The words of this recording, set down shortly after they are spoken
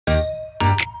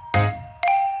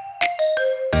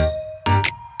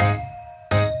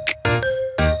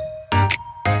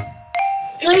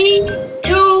3,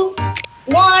 2,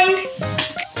 1.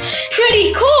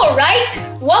 Pretty cool,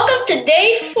 right? Welcome to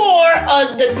day 4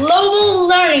 of the Global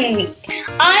Learning Week.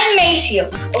 I'm Maceo,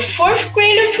 a 4th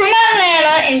grader from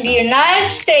Atlanta in the United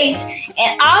States,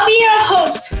 and I'll be your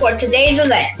host for today's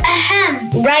event.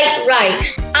 Ahem.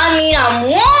 Right.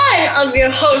 I'm one of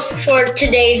your hosts for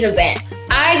today's event.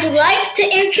 I'd like to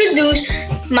introduce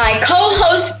my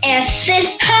co-host and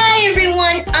sis. Hi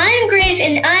everyone, I'm Grace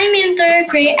and I'm in 3rd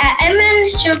grade at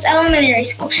Edmonds Jones Elementary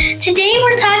School. Today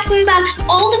we're talking about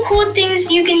all the cool things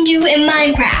you can do in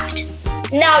Minecraft.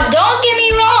 Now don't get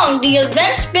me wrong, the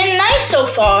event's been nice so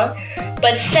far,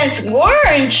 but since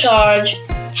we're in charge,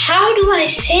 how do I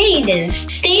say this?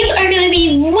 Things are going to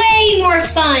be way more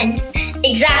fun.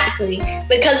 Exactly,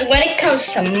 because when it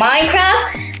comes to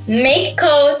Minecraft,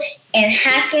 MakeCode, and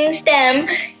hacking STEM,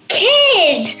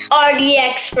 kids are the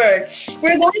experts.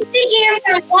 We're going to hear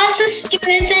from lots of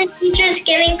students and teachers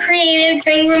getting creative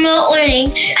during remote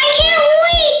learning. I can't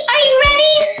wait! Are you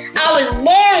ready? I was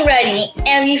born ready,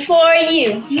 and before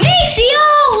you.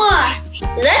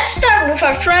 Maceo! Let's start with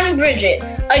our friend Bridget,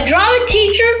 a drama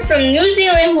teacher from New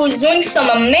Zealand who's doing some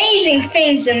amazing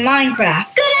things in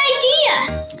Minecraft. Good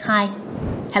idea! Hi.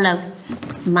 Hello.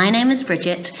 My name is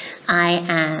Bridget. I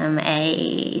am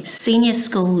a senior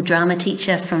school drama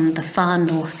teacher from the far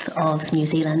north of New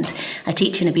Zealand. I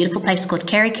teach in a beautiful place called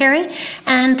Kerikeri,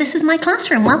 and this is my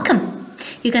classroom. Welcome.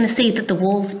 You're going to see that the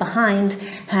walls behind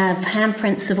have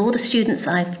handprints of all the students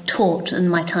I've taught in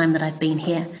my time that I've been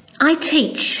here. I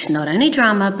teach not only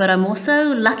drama, but I'm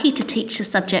also lucky to teach a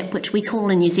subject which we call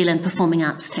in New Zealand performing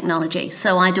arts technology.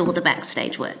 So I do all the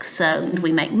backstage work. So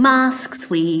we make masks,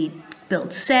 we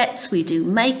build sets, we do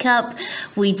makeup,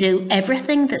 we do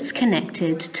everything that's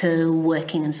connected to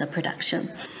working as a production.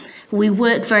 We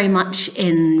work very much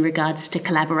in regards to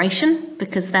collaboration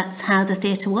because that's how the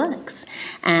theatre works.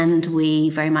 And we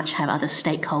very much have other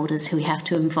stakeholders who we have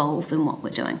to involve in what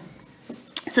we're doing.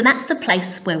 So that's the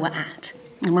place where we're at.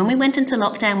 And when we went into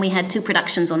lockdown, we had 2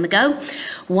 productions on the go.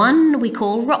 One we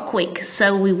call Rock Week.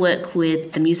 So we work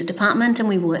with the music department and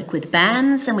we work with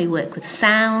bands and we work with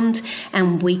sound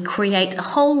and we create a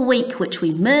whole week which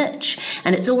we merch,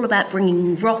 and it's all about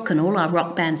bringing rock and all our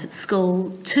rock bands at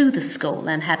school to the school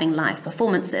and having live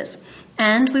performances.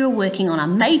 And we were working on our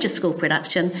major school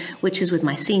production, which is with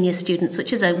my senior students,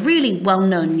 which is a really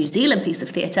well-known New Zealand piece of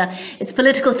theatre. It's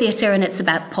political theatre and it's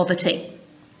about poverty.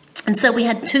 And so we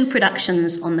had 2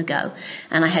 productions on the go,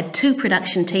 and I had 2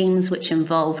 production teams which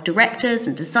involved directors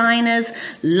and designers,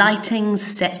 lighting,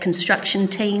 set construction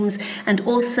teams, and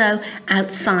also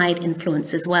outside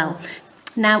influence as well.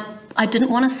 Now, I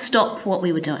didn't want to stop what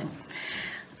we were doing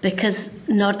because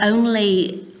not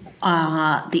only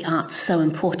are the arts so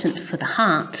important for the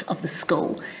heart of the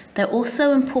school, they're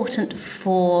also important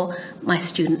for my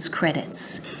students'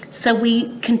 credits. So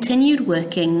we continued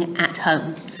working at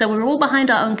home. So we're all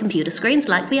behind our own computer screens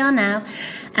like we are now,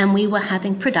 and we were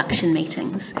having production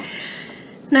meetings.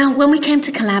 Now, when we came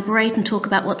to collaborate and talk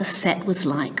about what the set was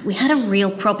like, we had a real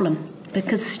problem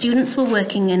because students were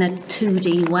working in a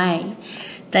 2D way.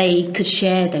 They could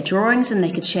share their drawings and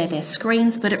they could share their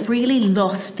screens, but it really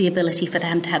lost the ability for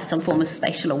them to have some form of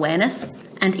spatial awareness.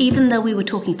 And even though we were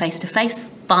talking face-to-face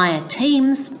via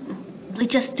Teams, we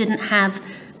just didn't have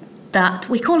that.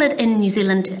 We call it in New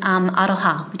Zealand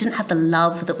aroha. We didn't have the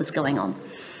love that was going on.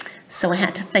 So I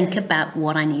had to think about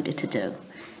what I needed to do.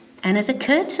 And it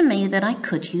occurred to me that I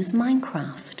could use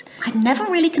Minecraft. I'd never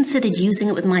really considered using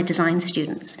it with my design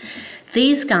students.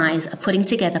 These guys are putting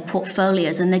together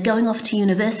portfolios and they're going off to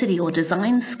university or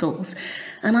design schools.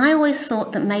 And I always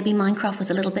thought that maybe Minecraft was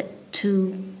a little bit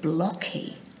too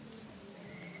blocky.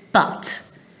 But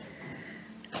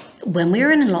when we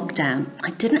were in lockdown,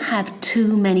 I didn't have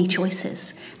too many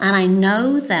choices. And I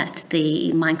know that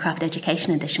the Minecraft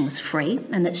Education Edition was free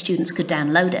and that students could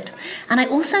download it. And I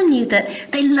also knew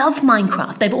that they love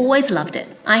Minecraft. They've always loved it.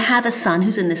 I have a son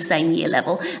who's in the same year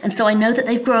level, and so I know that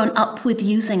they've grown up with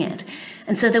using it.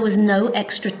 And so there was no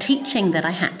extra teaching that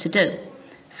I had to do.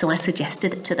 So I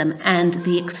suggested it to them, and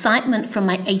the excitement from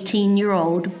my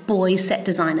 18-year-old boy set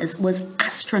designers was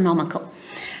astronomical.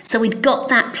 So we'd got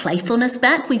that playfulness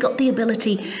back. We got the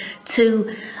ability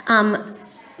to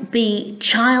be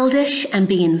childish and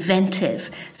be inventive,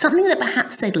 something that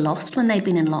perhaps they'd lost when they'd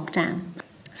been in lockdown.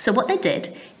 So what they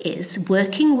did is,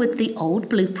 working with the old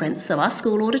blueprints of our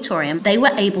school auditorium, they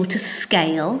were able to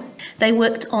scale. They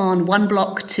worked on 1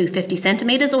 block to 50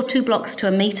 centimeters or 2 blocks to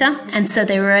 1 meter. And so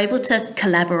they were able to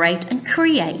collaborate and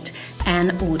create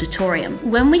an auditorium.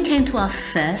 When we came to our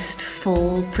first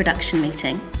full production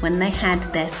meeting, when they had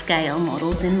their scale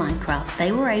models in Minecraft,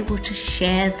 they were able to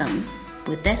share them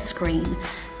with their screen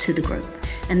to the group.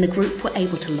 and the group were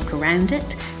able to look around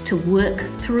it, to work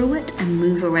through it and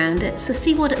move around it. So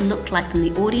see what it looked like from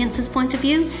the audience's point of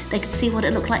view. They could see what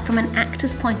it looked like from an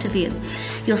actor's point of view.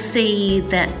 You'll see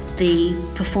that the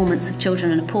performance of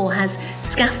Children in a Pool has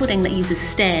scaffolding that uses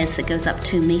stairs that goes up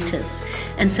 2 meters.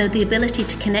 And so the ability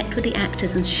to connect with the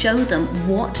actors and show them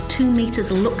what 2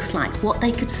 meters looks like, what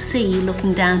they could see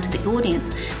looking down to the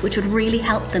audience, which would really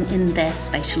help them in their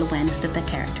spatial awareness of their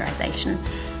characterization.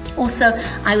 Also,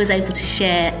 I was able to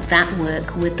share that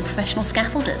work with the professional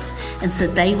scaffolders, and so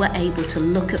they were able to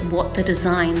look at what the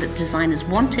designers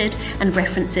wanted and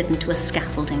reference it into a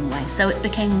scaffolding way. So it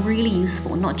became really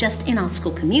useful, not just in our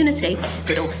school community,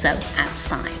 but also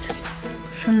outside.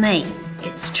 For me,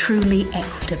 it's truly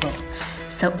equitable,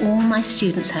 so all my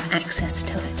students have access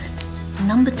to it.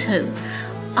 Number 2,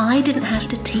 I didn't have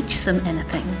to teach them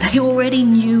anything. They already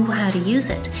knew how to use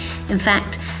it. In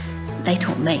fact, they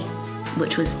taught me,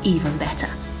 which was even better.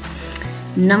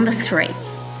 Number 3,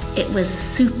 it was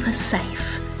super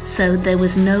safe. So there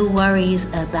was no worries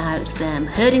about them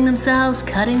hurting themselves,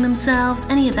 cutting themselves,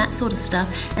 any of that sort of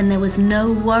stuff. And there was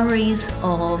no worries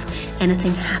of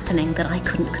anything happening that I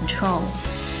couldn't control.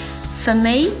 For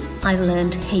me, I've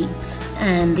learned heaps,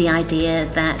 and the idea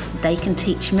that they can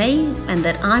teach me and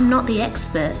that I'm not the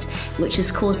expert, which has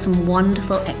caused some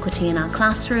wonderful equity in our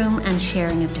classroom and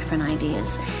sharing of different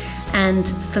ideas. And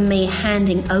for me,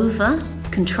 handing over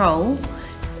control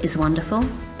is wonderful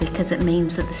because it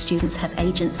means that the students have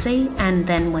agency, and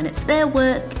then when it's their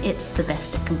work, it's the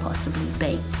best it can possibly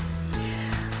be.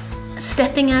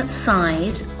 Stepping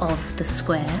outside of the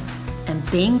square and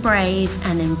being brave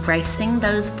and embracing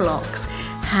those blocks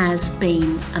has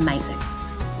been amazing.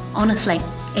 Honestly,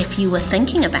 if you were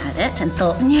thinking about it and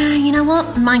thought, yeah, you know what,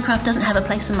 Minecraft doesn't have a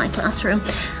place in my classroom,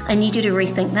 I need you to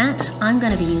rethink that. I'm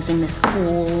going to be using this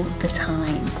all the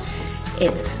time.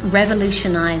 It's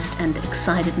revolutionized and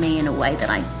excited me in a way that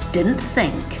I didn't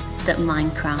think that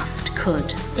Minecraft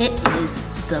could. It is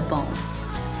the bomb.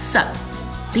 So,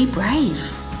 be brave.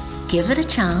 Give it a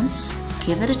chance,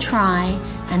 give it a try,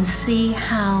 and see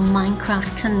how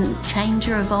Minecraft can change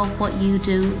or evolve what you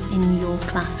do in your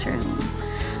classroom.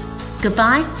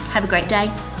 Goodbye, have a great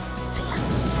day. See ya.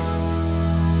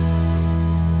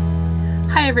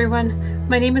 Hi everyone,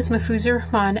 my name is Mahfouza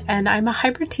Rahman and I'm a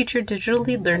hybrid teacher, digital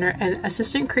lead learner, and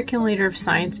assistant curriculum leader of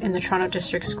science in the Toronto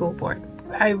District School Board.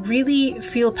 I really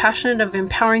feel passionate of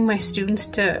empowering my students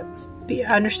to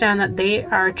understand that they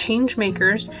are change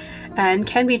makers and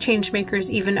can be change makers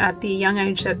even at the young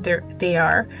age that they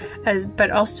are,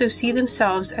 but also see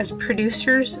themselves as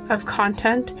producers of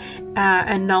content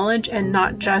and knowledge, and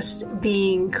not just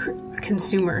being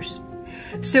consumers.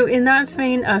 So in that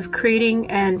vein of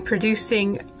creating and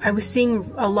producing, I was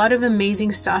seeing a lot of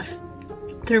amazing stuff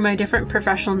through my different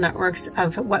professional networks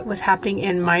of what was happening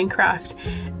in Minecraft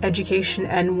education,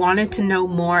 and wanted to know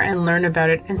more and learn about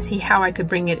it and see how I could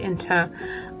bring it into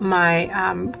my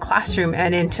classroom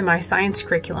and into my science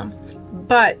curriculum.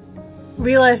 But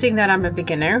realizing that I'm a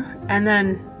beginner, and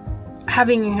then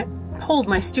having told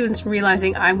my students,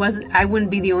 realizing I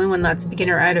wouldn't be the only one that's a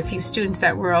beginner. I had a few students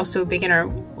that were also a beginner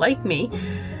like me,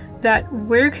 that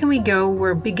where can we go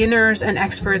where beginners and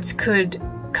experts could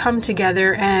come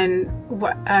together and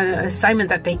an assignment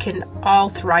that they can all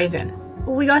thrive in.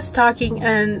 We got to talking,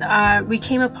 and we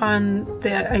came upon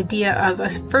the idea of a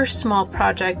first small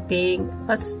project being,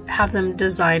 let's have them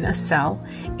design a cell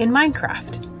in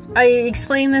Minecraft. I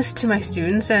explained this to my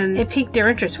students and it piqued their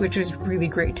interest, which was really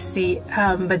great to see,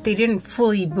 but they didn't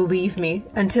fully believe me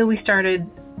until we started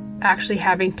actually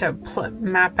having to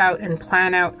map out and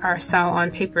plan out our cell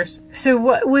on papers. So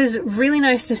what was really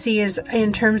nice to see is,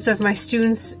 in terms of my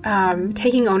students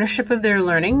taking ownership of their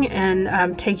learning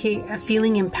and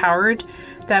feeling empowered,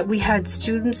 that we had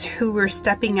students who were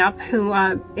stepping up, who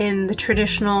in the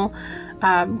traditional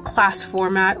class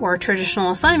format or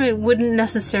traditional assignment wouldn't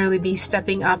necessarily be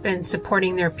stepping up and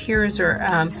supporting their peers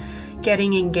or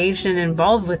getting engaged and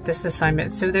involved with this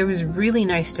assignment. So that was really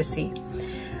nice to see.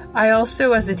 I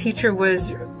also, as a teacher,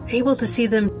 was able to see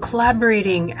them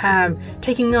collaborating,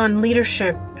 taking on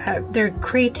leadership, their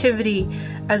creativity,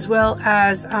 as well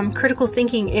as critical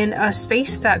thinking in a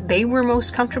space that they were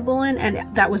most comfortable in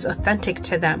and that was authentic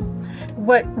to them.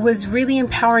 What was really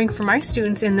empowering for my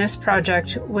students in this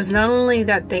project was not only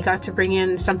that they got to bring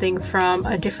in something from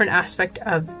a different aspect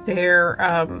of their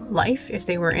life, if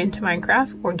they were into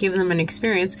Minecraft, or give them an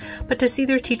experience, but to see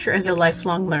their teacher as a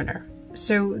lifelong learner.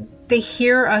 So they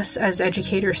hear us as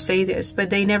educators say this, but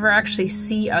they never actually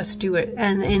see us do it.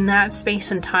 And in that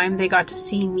space and time, they got to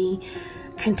see me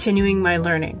continuing my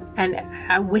learning,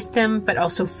 and with them, but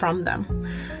also from them.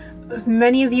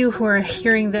 many of you who are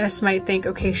hearing this might think,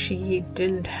 okay, she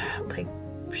didn't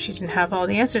have all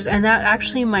the answers, and that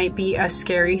actually might be a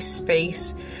scary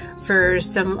space for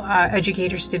some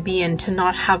educators to be in, to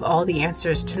not have all the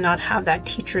answers, to not have that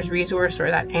teacher's resource or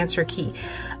that answer key.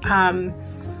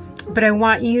 But I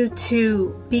want you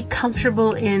to be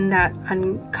comfortable in that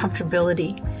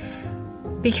uncomfortability,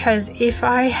 because if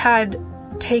I had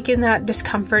taken that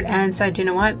discomfort and said, you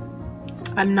know what,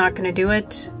 I'm not going to do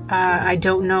it, I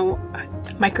don't know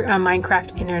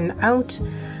Minecraft in and out,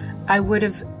 I would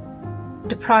have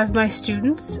deprived my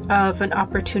students of an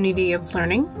opportunity of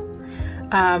learning,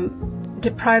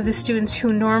 deprive the students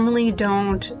who normally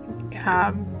don't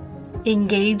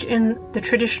engage in the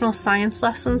traditional science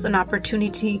lessons an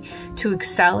opportunity to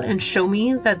excel and show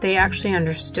me that they actually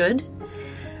understood,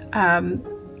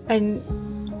 and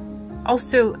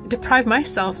also deprive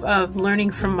myself of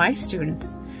learning from my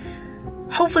students.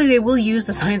 Hopefully they will use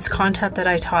the science content that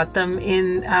I taught them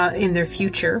in their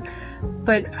future,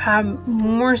 but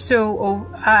more so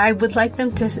I would like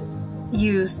them to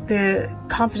use the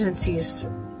competencies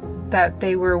that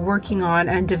they were working on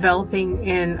and developing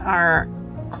in our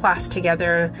class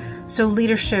together. So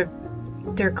leadership,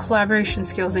 their collaboration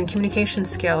skills and communication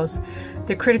skills,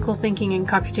 their critical thinking and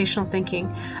computational thinking.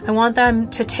 I want them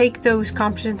to take those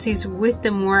competencies with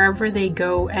them wherever they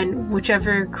go and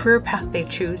whichever career path they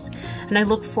choose. And I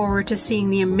look forward to seeing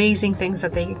the amazing things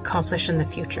that they accomplish in the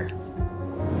future.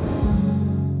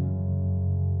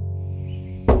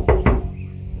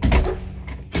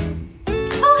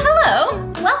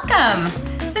 Welcome!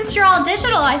 Since you're all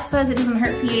digital, I suppose it doesn't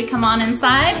hurt for you to come on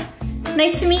inside.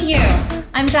 Nice to meet you.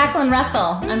 I'm Jacqueline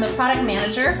Russell. I'm the product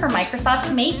manager for Microsoft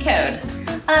MakeCode.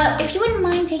 If you wouldn't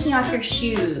mind taking off your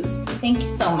shoes, thank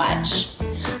you so much.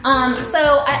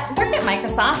 So I work at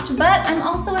Microsoft, but I'm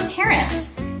also a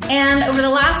parent. And over the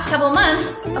last couple months,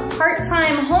 a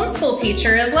part-time homeschool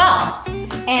teacher as well.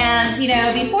 And you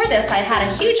know, before this, I'd had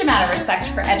a huge amount of respect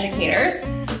for educators.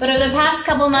 But over the past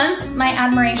couple months, my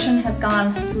admiration has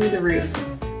gone through the roof.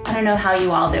 I don't know how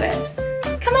you all do it.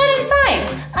 Come on inside.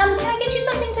 Can I get you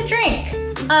something to drink?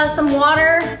 Some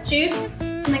water, juice,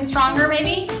 something stronger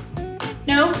maybe?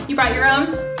 No? You brought your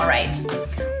own? All right.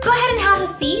 Go ahead and have a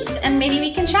seat and maybe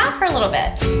we can chat for a little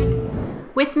bit.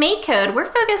 With MakeCode, we're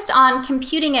focused on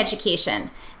computing education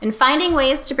and finding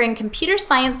ways to bring computer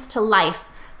science to life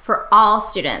for all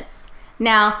students.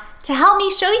 Now, to help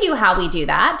me show you how we do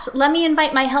that, let me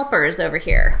invite my helpers over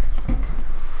here.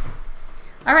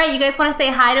 All right, you guys want to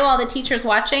say hi to all the teachers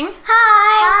watching?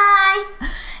 Hi! Hi!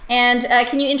 And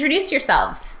can you introduce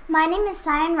yourselves? My name is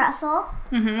Cyan Russell.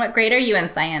 What grade are you in,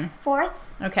 Cyan?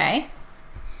 4th. Okay.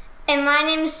 And my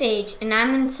name is Sage, and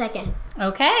I'm in 2nd.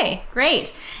 Okay,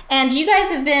 great. And you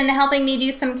guys have been helping me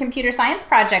do some computer science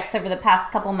projects over the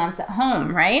past couple months at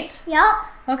home, right? Yep.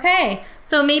 Okay,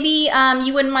 so maybe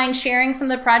you wouldn't mind sharing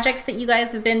some of the projects that you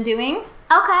guys have been doing?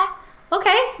 Okay.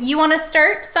 Okay, you want to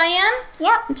start, Cyan?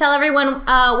 Yep. And tell everyone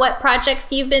what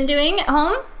projects you've been doing at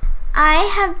home? I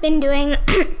have been doing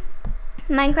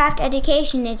Minecraft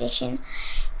Education Edition.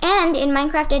 And in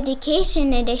Minecraft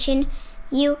Education Edition,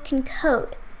 you can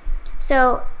code.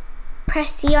 So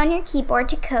press C on your keyboard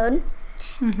to code.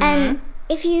 And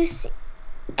if you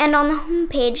and on the home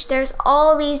page, there's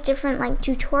all these different like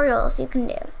tutorials you can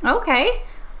do. Okay.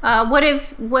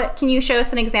 What can you show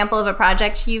us an example of a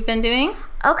project you've been doing?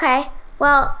 Okay.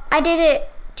 Well, I did a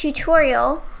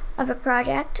tutorial of a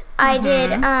project. I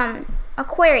did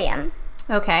aquarium.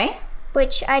 Okay.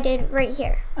 Which I did right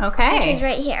here. Okay. Which is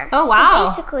right here. Oh, wow. So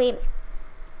basically,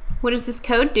 what does this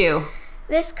code do?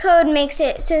 This code makes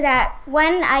it so that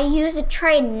when I use a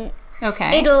trident,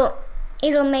 it'll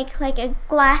make like a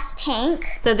glass tank.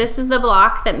 So this is the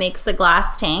block that makes the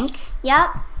glass tank?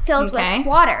 Yep, filled with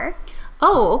water.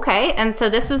 Oh, okay. And so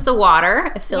this is the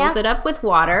water. It fills it up with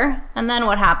water. And then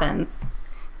what happens?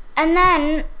 And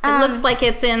then it looks like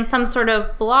it's in some sort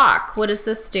of block. What does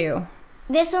this do?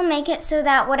 This will make it so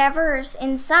that whatever's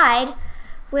inside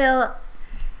will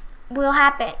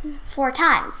happen 4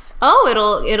 times. Oh,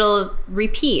 it'll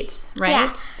repeat, right?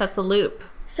 Yeah. That's a loop.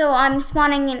 So I'm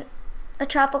spawning in a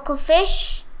tropical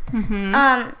fish,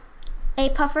 a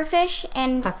pufferfish,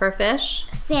 and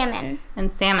salmon.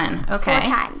 And salmon. Okay. 4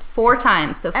 times. 4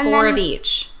 times. So and 4 of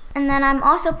each. And then I'm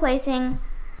also placing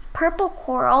purple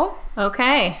coral.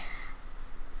 Okay.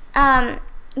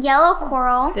 Yellow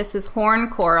coral. This is horn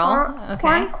coral.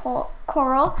 Horn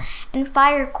coral and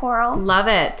fire coral. Love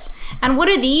it. And what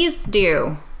do these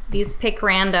do? These pick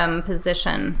random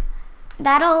position.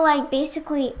 That'll like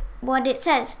basically what it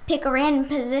says. Pick a random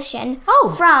position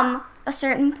from a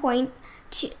certain point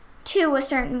to a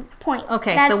certain point.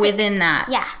 Okay, That's so within that.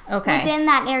 Yeah. Okay. Within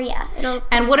that area.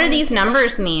 And what do these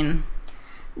numbers mean?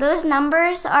 Those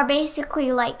numbers are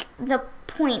basically like the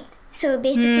point. So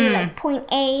basically like point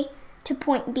A to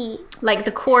point B. Like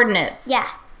the coordinates. Yeah.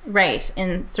 Right,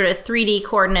 in sort of 3D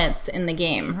coordinates in the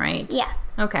game, right? Yeah.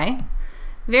 Okay.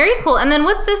 Very cool. And then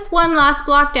what's this one last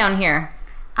block down here?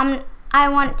 I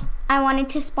wanted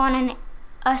to spawn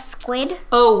a squid.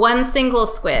 Oh, one single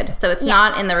squid. So it's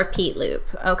not in the repeat loop.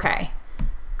 Okay.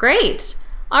 Great.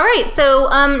 All right. So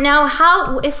now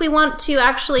how, if we want to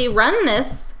actually run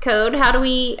this code, how do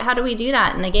we do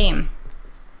that in the game?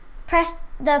 Press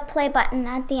the play button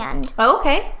at the end. Oh,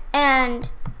 okay. And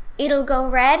it'll go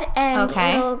red and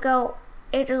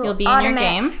You'll be in your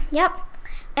game. Yep.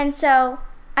 And so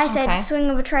I said swing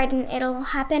of a trident, it'll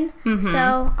happen.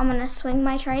 So I'm gonna swing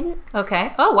my trident.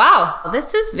 Okay. Oh wow,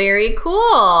 this is very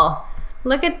cool.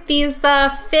 Look at these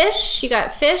fish. You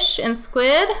got fish and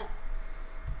squid.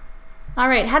 All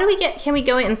right. How do we get? Can we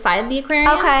go inside the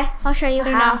aquarium? Okay, I'll show you I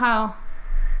don't know how.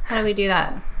 How do we do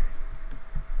that?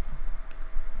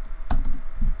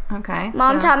 Okay.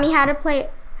 Mom taught me how to play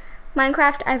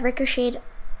Minecraft. I've ricocheted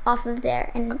off of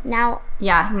there, and now.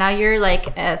 Yeah, now you're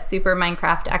like a super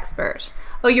Minecraft expert.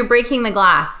 Oh, you're breaking the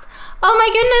glass. Oh my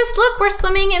goodness, look, we're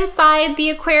swimming inside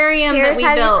the aquarium that we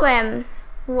built. Here's how you swim.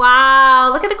 Wow,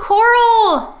 look at the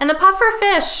coral and the puffer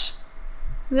fish.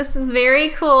 This is very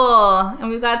cool. And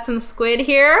we've got some squid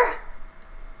here.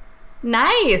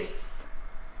 Nice.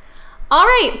 All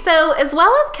right, so as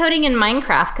well as coding in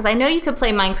Minecraft, because I know you could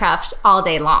play Minecraft all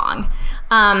day long,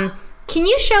 can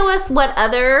you show us what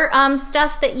other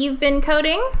stuff that you've been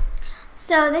coding?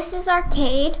 So this is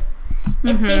Arcade.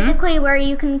 It's basically where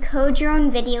you can code your own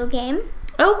video game.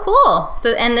 Oh, cool.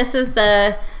 So, and this is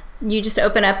you just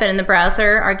open up it in the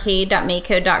browser,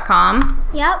 arcade.makecode.com.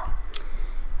 Yep.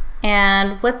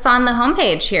 And what's on the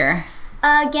homepage here?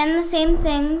 Again, the same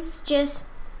things, just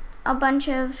a bunch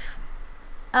of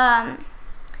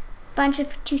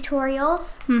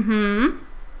tutorials.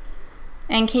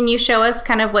 And can you show us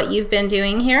kind of what you've been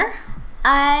doing here?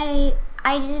 I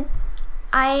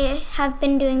have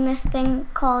been doing this thing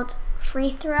called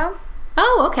free throw.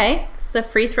 Oh, okay. It's a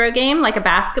free throw game, like a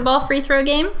basketball free throw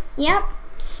game? Yep.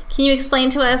 Can you explain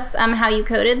to us how you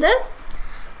coded this?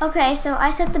 Okay, so I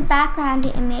set the background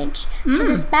image to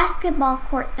this basketball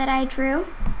court that I drew.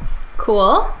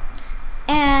 Cool.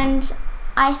 And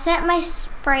I set my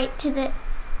sprite to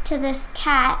this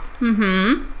cat.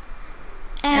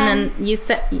 And then you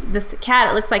set this cat,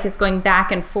 it looks like it's going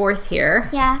back and forth here.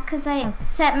 Yeah, because I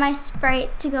set my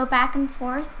sprite to go back and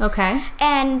forth. Okay.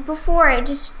 And before it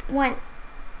just went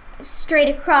straight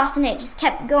across and it just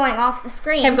kept going off the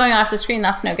screen. Kept going off the screen,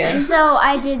 that's no good. And so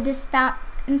I did this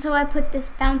and so I put this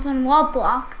bounce on wall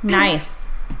block. Nice.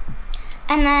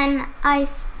 And then I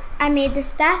made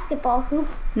this basketball hoop.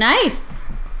 Nice.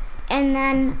 And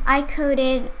then I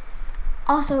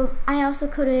also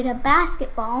coded a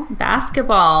basketball.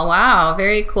 Basketball, wow,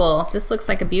 very cool. This looks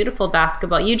like a beautiful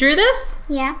basketball. You drew this?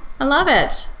 Yeah. I love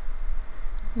it.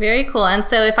 Very cool. And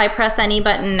so if I press any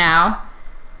button now,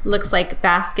 looks like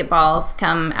basketballs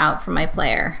come out from my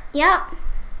player. Yep.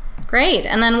 Great.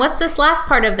 And then what's this last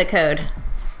part of the code?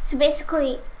 So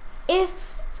basically,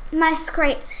 if my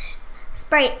sprite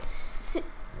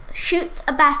shoots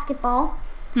a basketball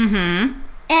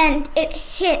and it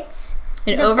hits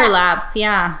it overlaps,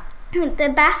 yeah.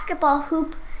 the basketball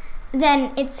hoop,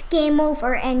 then it's game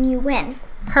over and you win.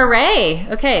 Hooray!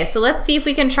 Okay, so let's see if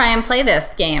we can try and play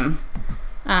this game.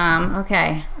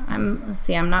 Okay, let's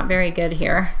see, I'm not very good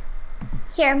here.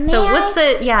 Here,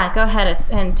 go ahead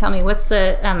and tell me what's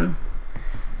the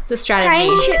strategy? Try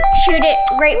and shoot it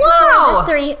right before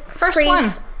the first free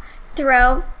one.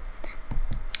 Throw.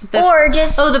 Or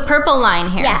just the purple line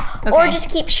here. Yeah. Okay. Or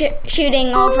just keep shooting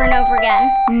over and over again.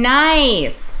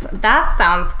 Nice. That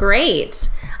sounds great.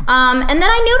 And then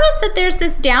I noticed that there's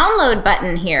this download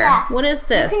button here. Yeah. What is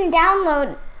this? You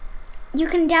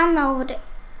can download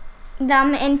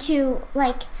them into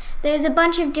there's a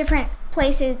bunch of different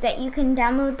places that you can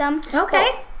download them.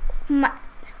 Okay.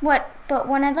 But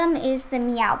one of them is the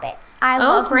Meow Bit. I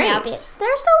love Meow Bits.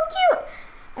 They're so cute.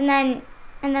 And then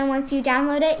once you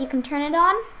download it, you can turn it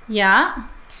on. Yeah.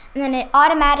 And then it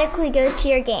automatically goes to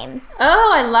your game.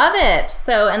 Oh, I love it.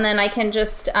 So, and then I can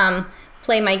just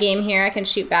play my game here. I can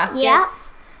shoot baskets. Yeah.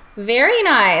 Very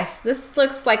nice. This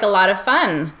looks like a lot of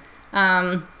fun.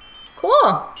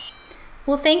 Cool.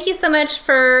 Well, thank you so much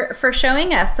for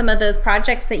showing us some of those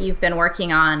projects that you've been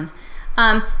working on.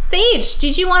 Sage,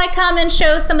 did you want to come and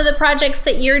show some of the projects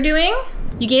that you're doing?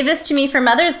 You gave this to me for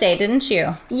Mother's Day, didn't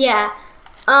you? Yeah.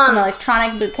 An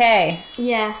electronic bouquet.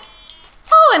 Yeah.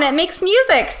 Oh, and it makes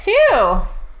music too.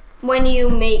 When you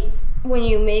make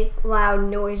loud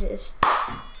noises.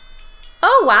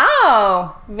 Oh,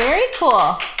 wow. Very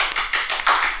cool.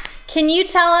 Can you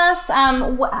tell us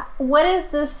what is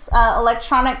this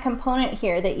electronic component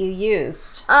here that you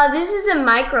used? This is a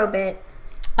microbit.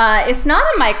 It's not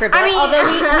a microbit, I mean, although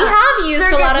we have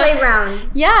used a lot of... Circuit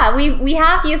Playground. Yeah, we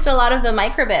have used a lot of the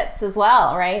microbits as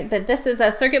well, right? But this is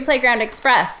a Circuit Playground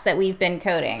Express that we've been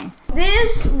coding.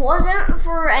 This wasn't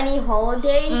for any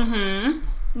holiday. Mm-hmm.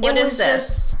 What is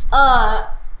this?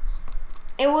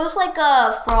 It was like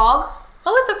a frog.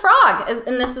 Oh, it's a frog.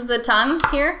 And this is the tongue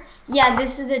here? Yeah,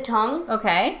 this is the tongue.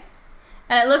 Okay.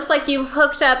 And it looks like you've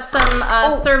hooked up some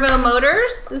servo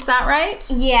motors. Is that right?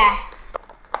 Yeah.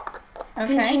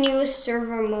 Okay. Continuous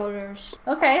servo motors.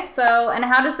 Okay, so, and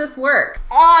how does this work?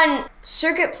 On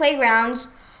Circuit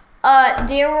Playgrounds,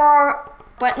 there are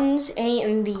buttons A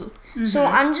and B. Mm-hmm. So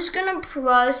I'm just gonna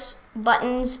press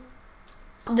buttons,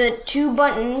 the two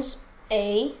buttons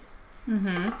A,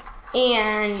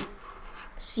 and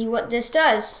see what this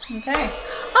does. Okay.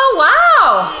 Oh,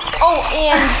 wow! Oh,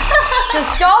 and to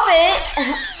stop it,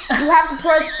 you have to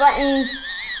press buttons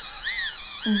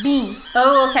B.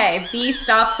 Oh, okay. B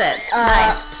stops it.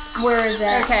 Nice. Where is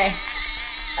that? Okay.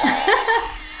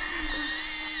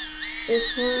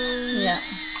 This one. Yeah.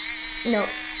 No,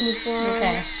 this one.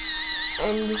 Okay.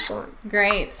 And this one.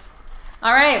 Great.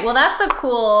 All right. Well, that's a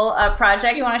cool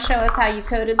project. You want to show us how you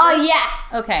coded this? Oh, yeah.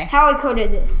 Okay. How I coded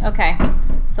this. Okay.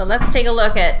 So let's take a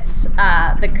look at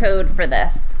the code for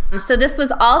this. So this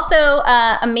was also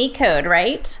a MakeCode,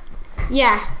 right?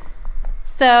 Yeah.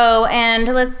 So, and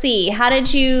let's see, how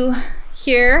did you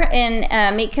here in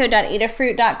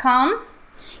makecode.adafruit.com?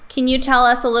 Can you tell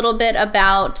us a little bit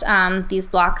about these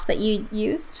blocks that you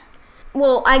used?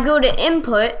 Well, I go to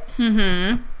input,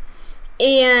 and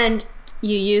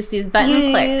you use these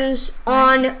button clicks. You use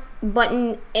on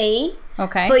button A.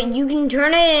 Okay. But you can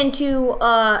turn it into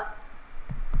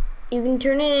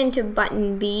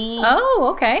button B. Oh,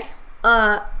 okay.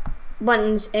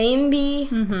 Buttons A and B.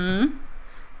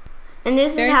 And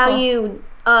this Very is how cool. you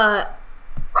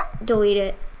delete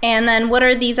it. And then what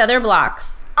are these other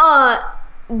blocks?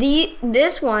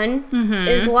 This one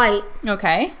is light.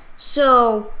 Okay.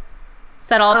 So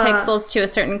set all pixels to a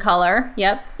certain color.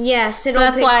 Yep. Yeah, set So all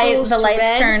that's why pixels the to lights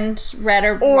red, turned red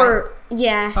or or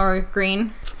yeah, or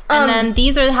green. And then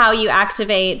these are how you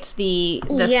activate the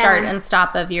start and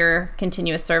stop of your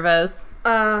continuous servos.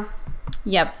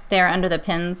 Yep, they're under the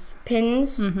pins.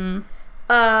 Pins.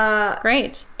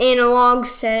 Great. Analog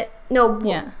set. No.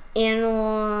 Yeah.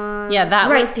 Analog. Yeah, that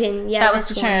right was pin. Yeah, that was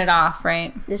to turn it off,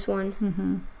 right? This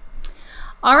one.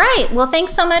 All right. Well,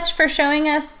 thanks so much for showing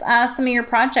us some of your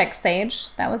projects,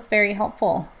 Sage. That was very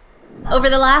helpful. Over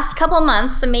the last couple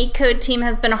months, the MakeCode team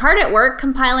has been hard at work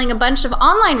compiling a bunch of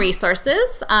online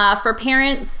resources for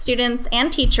parents, students, and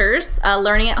teachers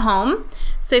learning at home.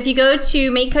 So if you go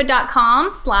to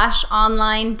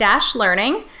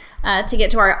makecode.com/online-learning to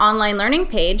get to our online learning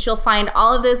page, you'll find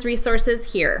all of those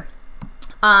resources here.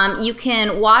 You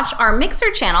can watch our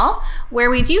Mixer channel where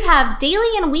we do have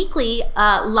daily and weekly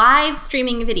live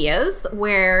streaming videos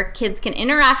where kids can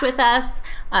interact with us,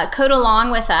 code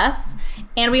along with us.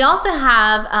 And we also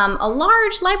have a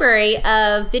large library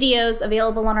of videos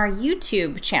available on our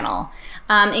YouTube channel,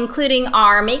 including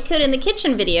our MakeCode in the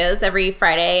Kitchen videos every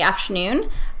Friday afternoon,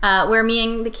 where me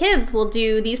and the kids will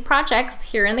do these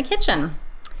projects here in the kitchen.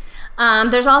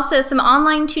 There's also some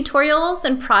online tutorials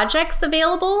and projects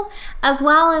available, as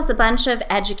well as a bunch of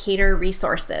educator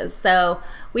resources. So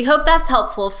we hope that's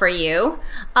helpful for you.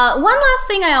 One last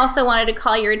thing I also wanted to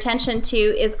call your attention to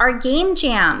is our Game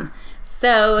Jam.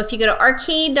 So if you go to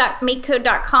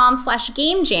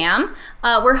arcade.makecode.com/game jam,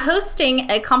 we're hosting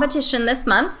a competition this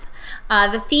month.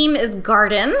 The theme is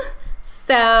garden.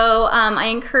 So I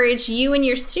encourage you and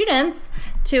your students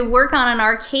to work on an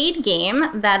arcade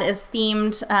game that is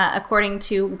themed according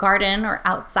to garden or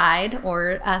outside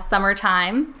or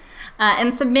summertime.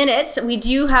 And submit it. We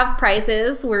do have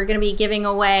prizes. We're going to be giving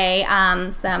away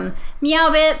some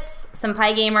Meow Bits, some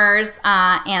Pie Gamers,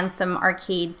 and some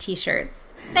arcade t-shirts.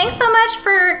 Thanks so much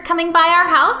for coming by our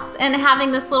house and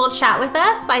having this little chat with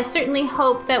us. I certainly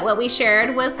hope that what we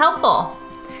shared was helpful.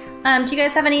 Do you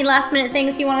guys have any last minute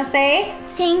things you want to say?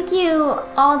 Thank you,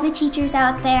 all the teachers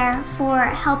out there, for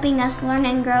helping us learn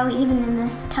and grow even in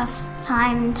this tough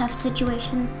time and tough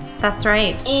situation. That's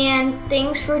right. And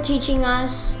thanks for teaching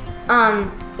us,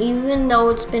 even though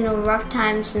it's been a rough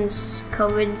time since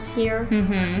COVID's here.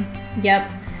 Yep.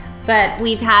 But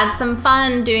we've had some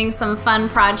fun doing some fun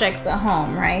projects at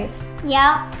home, right?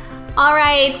 Yep. All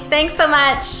right. Thanks so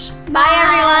much. Bye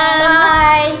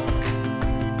everyone. Bye.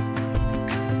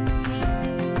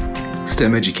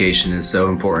 STEM education is so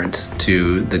important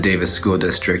to the Davis School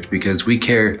District because we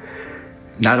care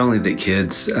not only that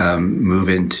kids move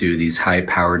into these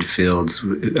high-powered fields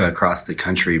across the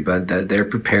country, but that they're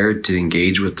prepared to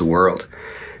engage with the world,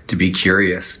 to be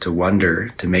curious, to wonder,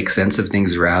 to make sense of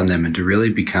things around them, and to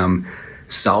really become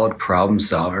solid problem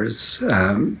solvers.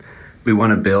 We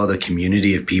want to build a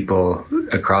community of people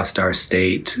across our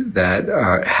state that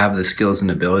have the skills and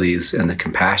abilities and the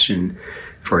compassion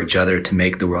for each other to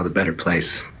make the world a better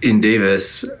place. In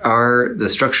Davis, the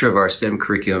structure of our STEM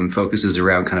curriculum focuses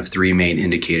around kind of three main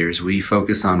indicators. We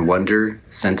focus on wonder,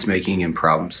 sense-making, and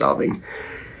problem-solving.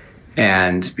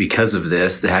 And because of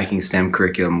this, the Hacking STEM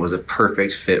curriculum was a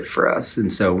perfect fit for us.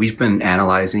 And so we've been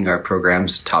analyzing our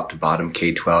programs top to bottom,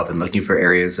 K-12, and looking for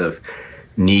areas of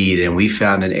need. And we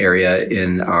found an area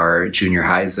in our junior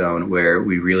high zone where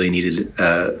we really needed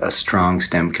a strong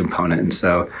STEM component. And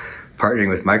so partnering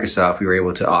with Microsoft, we were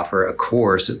able to offer a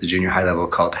course at the junior high level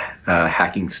called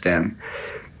Hacking STEM.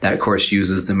 That course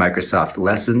uses the Microsoft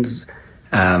lessons,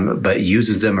 but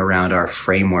uses them around our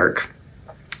framework.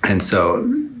 And so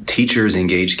teachers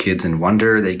engage kids in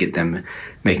wonder. They get them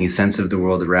making sense of the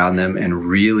world around them, and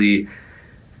really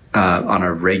on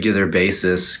a regular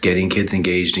basis, getting kids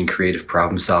engaged in creative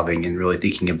problem solving and really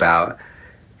thinking about,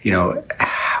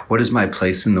 what is my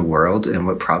place in the world and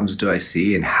what problems do I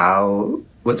see and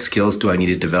what skills do I need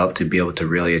to develop to be able to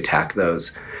really attack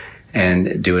those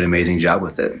and do an amazing job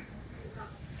with it.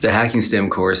 The Hacking STEM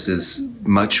course is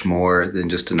much more than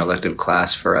just an elective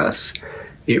class for us.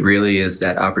 It really is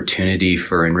that opportunity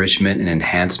for enrichment and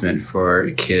enhancement for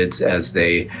kids as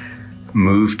they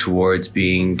move towards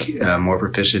being more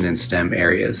proficient in STEM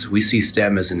areas. We see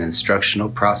STEM as an instructional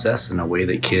process and a way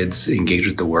that kids engage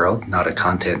with the world, not a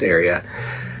content area.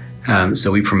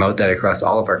 So we promote that across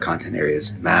all of our content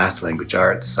areas: math, language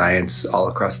arts, science, all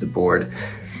across the board.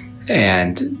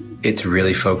 And it's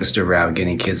really focused around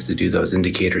getting kids to do those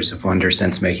indicators of wonder,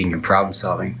 sense-making, and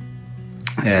problem-solving.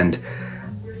 And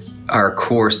our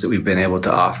course that we've been able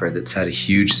to offer that's had a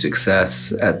huge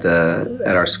success at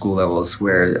our school levels,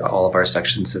 where all of our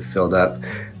sections have filled up,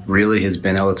 really has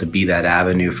been able to be that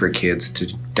avenue for kids to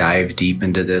dive deep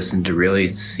into this and to really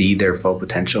see their full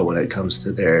potential when it comes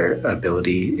to their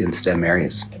ability in STEM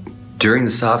areas. During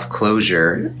the soft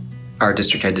closure, our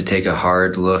district had to take a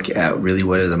hard look at really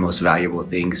what are the most valuable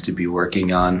things to be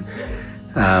working on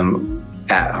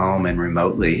at home and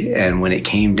remotely. And when it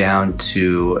came down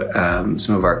to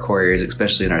some of our core areas,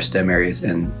 especially in our STEM areas,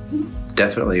 and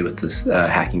definitely with this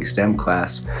Hacking STEM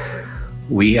class,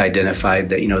 we identified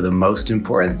that the most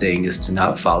important thing is to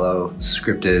not follow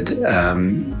scripted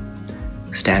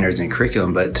standards and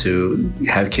curriculum, but to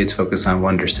have kids focus on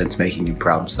wonder, sense making, and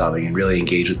problem solving, and really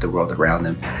engage with the world around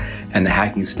them. And the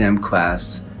Hacking STEM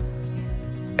class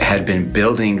had been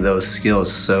building those skills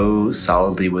so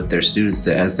solidly with their students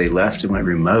that as they left and went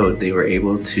remote, they were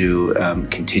able to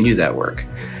continue that work.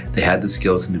 They had the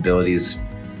skills and abilities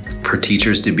for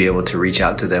teachers to be able to reach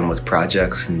out to them with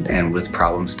projects and with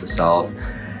problems to solve,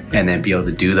 and then be able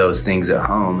to do those things at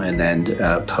home and then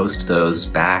post those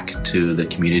back to the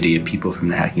community of people from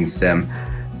the Hacking STEM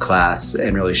class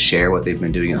and really share what they've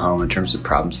been doing at home in terms of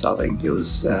problem solving. It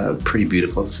was pretty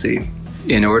beautiful to see.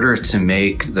 In order to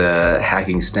make the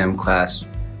Hacking STEM class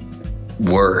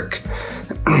work,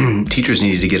 teachers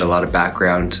needed to get a lot of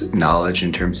background knowledge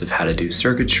in terms of how to do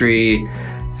circuitry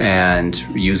and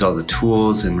use all the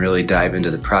tools and really dive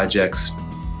into the projects.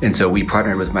 And so we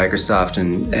partnered with Microsoft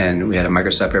and we had a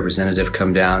Microsoft representative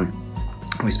come down.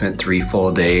 We spent 3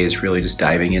 full days really just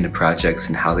diving into projects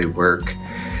and how they work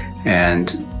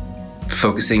and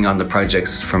focusing on the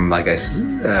projects from, like I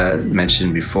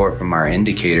mentioned before, from our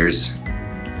indicators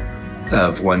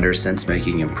of wonder, sense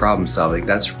making, and problem solving.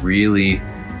 That's really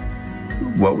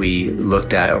what we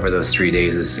looked at over those 3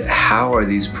 days, is how are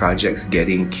these projects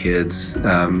getting kids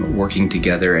working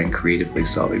together and creatively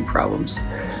solving problems.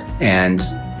 And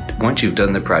once you've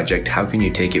done the project, how can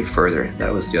you take it further?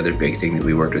 That was the other big thing that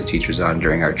we worked with teachers on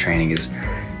during our training, is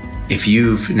if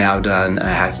you've now done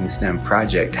a Hacking STEM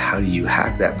project, how do you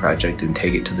hack that project and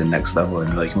take it to the next level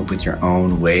and really come up with your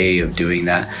own way of doing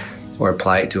that, or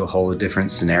apply it to a whole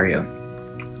different scenario?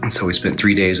 And so we spent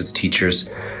 3 days with teachers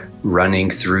running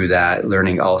through that,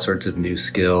 learning all sorts of new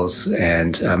skills,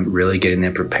 and really getting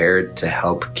them prepared to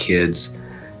help kids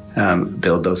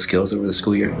build those skills over the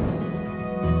school year.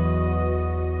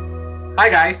 Hi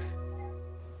guys.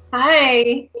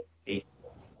 Hi.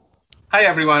 Hi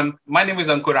everyone. My name is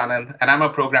Ankur Anand and I'm a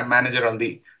program manager on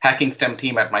the Hacking STEM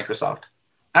team at Microsoft.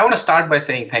 I want to start by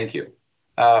saying thank you.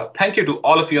 Thank you to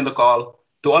all of you on the call,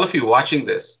 to all of you watching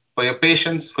this, for your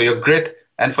patience, for your grit,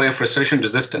 and for your frustration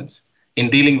resistance. in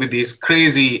dealing with these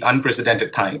crazy,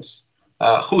 unprecedented times.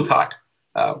 Who thought?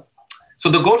 So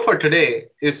the goal for today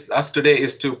is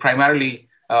to primarily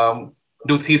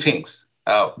do three things.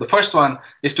 The first one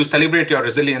is to celebrate your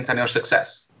resilience and your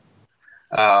success.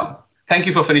 Thank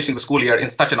you for finishing the school year in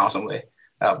such an awesome way.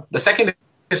 The second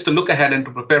is to look ahead and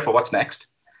to prepare for what's next.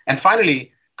 And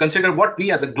finally, consider what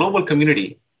we as a global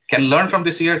community can learn from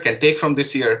this year, can take from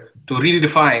this year to really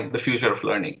define the future of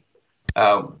learning.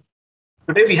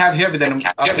 Today we have here with an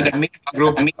amazing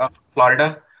group of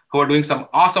Florida who are doing some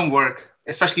awesome work,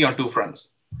 especially on two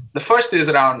fronts. The first is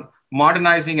around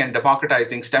modernizing and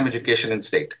democratizing STEM education in the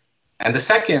state. And the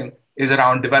second is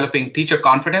around developing teacher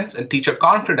confidence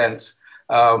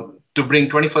to bring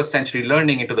 21st century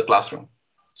learning into the classroom.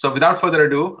 So without further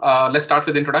ado, let's start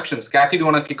with introductions. Kathy, do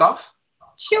you want to kick off?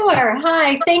 Sure.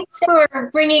 Hi. Thanks for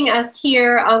bringing us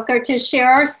here, Ankur, to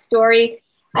share our story.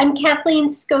 I'm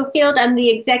Kathleen Schofield. I'm the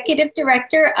executive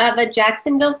director of a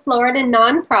Jacksonville, Florida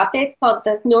nonprofit called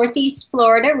the Northeast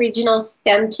Florida Regional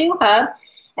STEM 2 Hub.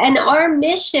 And our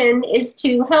mission is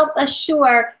to help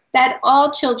assure that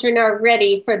all children are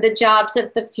ready for the jobs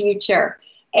of the future.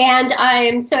 And I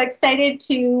am so excited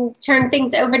to turn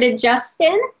things over to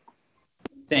Justin.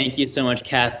 Thank you so much,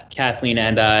 Kathleen,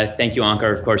 and thank you,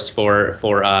 Ankur, of course, for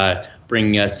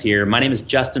bringing us here. My name is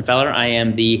Justin Feller. I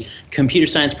am the Computer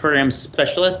Science Program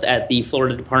Specialist at the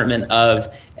Florida Department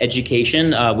of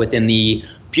Education within the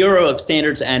Bureau of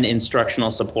Standards and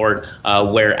Instructional Support,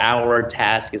 where our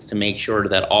task is to make sure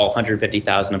that all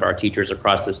 150,000 of our teachers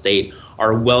across the state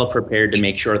are well prepared to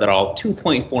make sure that all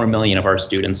 2.4 million of our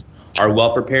students are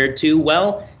well prepared to,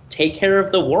 well, take care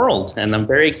of the world. And I'm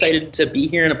very excited to be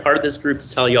here and a part of this group to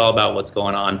tell you all about what's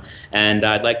going on. And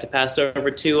I'd like to pass it over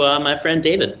to my friend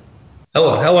David.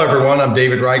 Hello everyone. I'm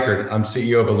David Reichert. I'm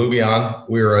CEO of Illuvion.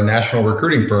 We are a national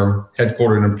recruiting firm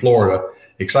headquartered in Florida.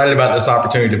 Excited about this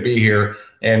opportunity to be here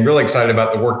and really excited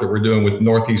about the work that we're doing with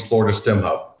Northeast Florida STEM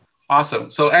Hub.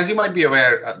 Awesome. So as you might be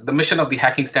aware, the mission of the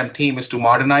Hacking STEM team is to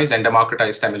modernize and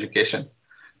democratize STEM education.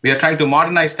 We are trying to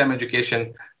modernize STEM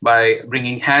education by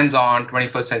bringing hands-on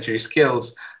 21st century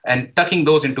skills and tucking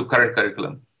those into current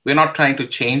curriculum. We're not trying to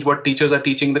change what teachers are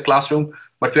teaching in the classroom,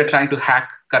 but we're trying to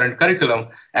hack current curriculum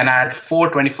and add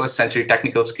 4 21st century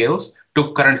technical skills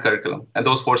to current curriculum. And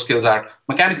those 4 skills are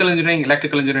mechanical engineering,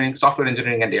 electrical engineering, software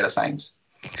engineering, and data science.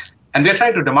 And we're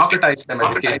trying to democratize STEM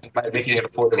education by making it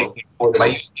affordable, by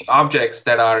using objects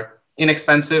that are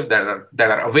inexpensive, that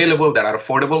are available, that are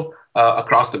affordable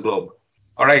across the globe.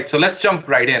 All right, so let's jump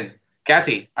right in.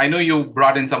 Kathy, I know you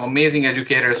brought in some amazing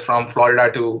educators from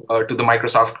Florida to the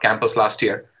Microsoft campus last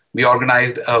year. We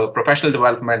organized a professional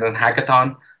development and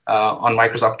hackathon on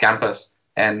Microsoft campus,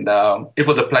 and it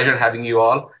was a pleasure having you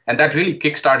all. And that really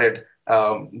kickstarted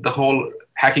the whole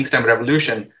Hacking STEM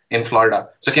revolution in Florida.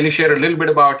 So can you share a little bit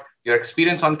about your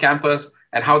experience on campus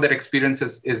and how that experience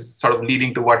is sort of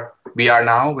leading to what we are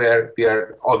now, where we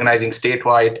are organizing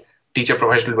statewide teacher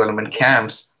professional development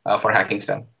camps for Hacking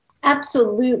STEM?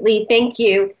 Absolutely. Thank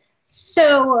you.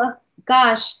 So,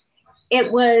 gosh,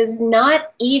 it was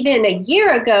not even a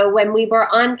year ago when we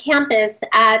were on campus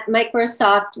at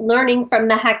Microsoft learning from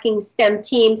the Hacking STEM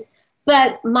team,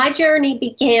 but my journey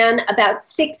began about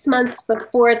 6 months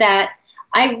before that.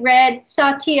 I read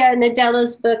Satya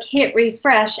Nadella's book, Hit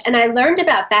Refresh, and I learned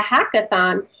about the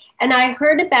hackathon. And I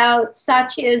heard about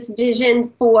Satya's vision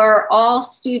for all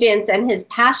students and his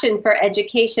passion for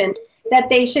education, that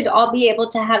they should all be able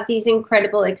to have these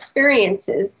incredible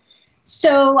experiences.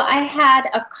 So I had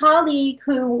a colleague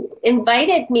who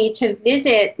invited me to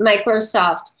visit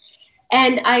Microsoft,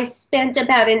 and I spent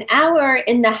about an hour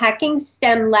in the Hacking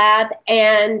STEM lab,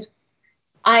 and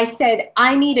I said,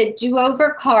 I need a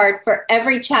do-over card for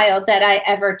every child that I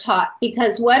ever taught,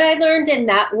 because what I learned in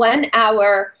that 1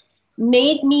 hour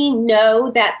made me know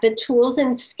that the tools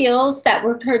and skills that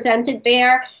were presented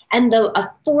there and the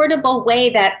affordable way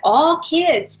that all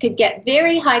kids could get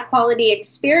very high quality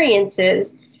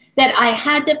experiences, that I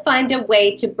had to find a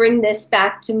way to bring this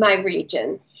back to my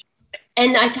region.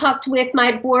 And I talked with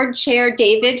my board chair,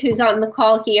 David, who's on the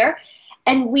call here,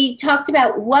 and we talked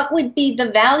about what would be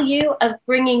the value of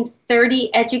bringing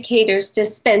 30 educators to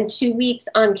spend 2 weeks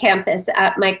on campus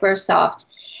at Microsoft.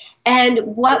 And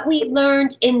what we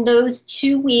learned in those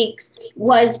 2 weeks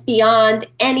was beyond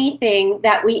anything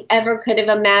that we ever could have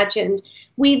imagined.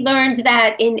 We learned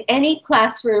that in any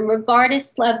classroom,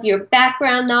 regardless of your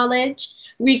background knowledge,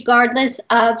 regardless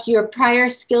of your prior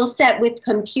skill set with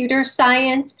computer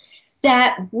science,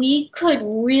 that we could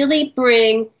really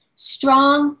bring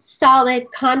strong, solid,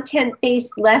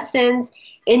 content-based lessons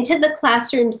into the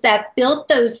classrooms that built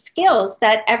those skills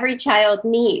that every child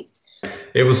needs.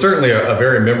 It was certainly a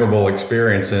very memorable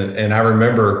experience. And I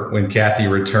remember when Kathy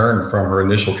returned from her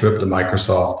initial trip to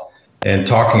Microsoft and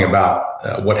talking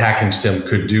about what Hacking STEM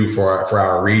could do for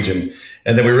our region.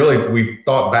 And then we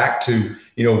thought back to,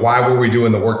 why were we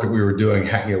doing the work that we were doing?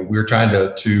 We were trying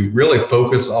to really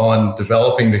focus on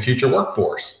developing the future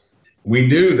workforce. We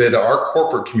knew that our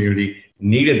corporate community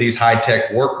needed these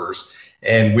high-tech workers,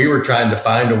 and we were trying to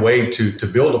find a way to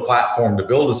build a platform, to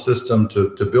build a system,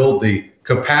 to build the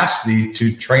capacity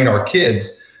to train our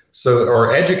kids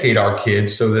or educate our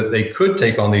kids so that they could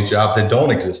take on these jobs that don't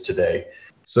exist today.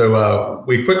 So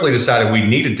we quickly decided we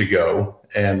needed to go,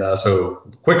 and so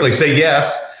quickly say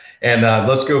yes, and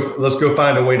let's go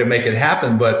find a way to make it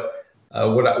happen. But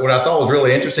what I thought was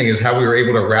really interesting is how we were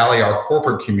able to rally our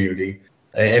corporate community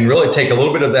and really take a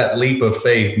little bit of that leap of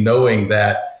faith, knowing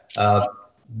that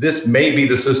this may be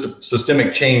the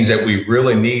systemic change that we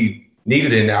really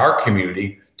needed in our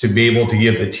community to be able to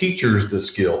give the teachers the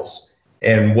skills.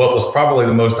 And what was probably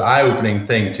the most eye-opening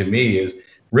thing to me is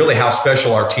really how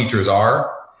special our teachers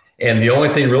are. And the only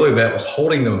thing really that was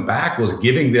holding them back was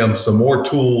giving them some more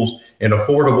tools and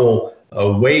affordable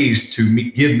ways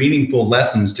to give meaningful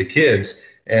lessons to kids.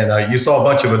 And you saw a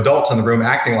bunch of adults in the room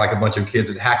acting like a bunch of kids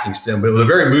at Hacking STEM, but it was a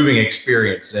very moving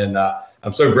experience. And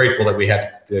I'm so grateful that we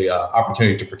had the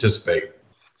opportunity to participate.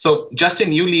 So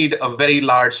Justin, you lead a very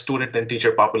large student and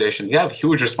teacher population. You have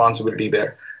huge responsibility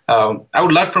there. I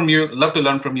would love to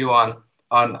learn from you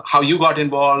on how you got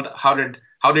involved. How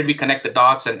did we connect the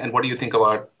dots, and what do you think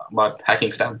about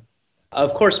Hacking STEM?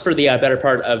 Of course, for the better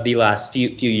part of the last few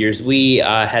years, we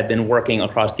had been working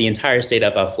across the entire state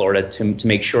of Florida to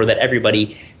make sure that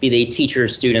everybody, be they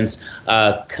teachers, students,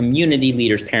 community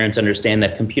leaders, parents, understand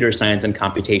that computer science and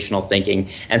computational thinking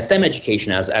and STEM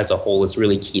education as a whole is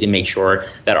really key to make sure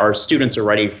that our students are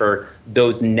ready for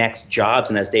those next jobs.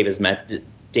 And as David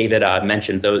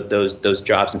mentioned, those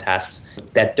jobs and tasks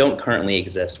that don't currently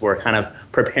exist. We're kind of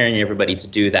preparing everybody to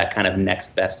do that kind of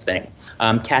next best thing.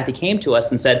 Kathy came to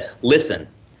us and said, listen,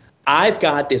 I've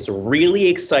got this really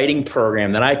exciting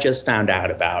program that I just found out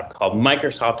about called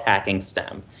Microsoft Hacking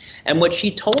STEM. And what she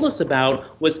told us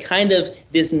about was kind of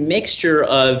this mixture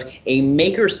of a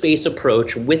makerspace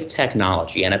approach with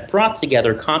technology. And it brought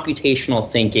together computational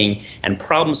thinking and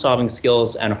problem solving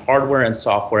skills and hardware and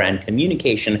software and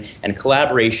communication and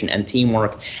collaboration and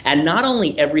teamwork. And not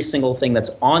only every single thing that's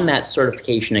on that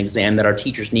certification exam that our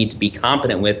teachers need to be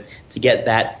competent with to get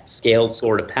that scaled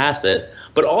score to pass it,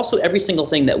 but also every single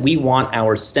thing that we want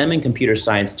our STEM and computer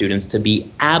science students to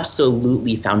be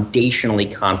absolutely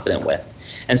foundationally confident with.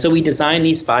 And so we designed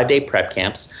these 5-day prep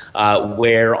camps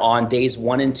where on days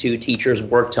 1 and 2, teachers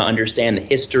work to understand the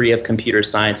history of computer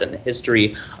science and the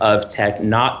history of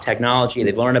technology.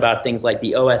 They've learned about things like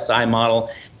the OSI model,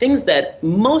 things that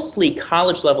mostly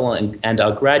college level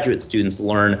and graduate students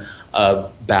learn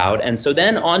about. And so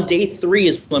then on day 3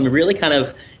 is when we really kind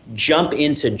of jump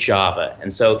into Java.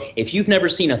 And so if you've never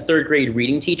seen a 3rd grade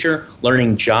reading teacher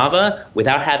learning Java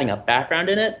without having a background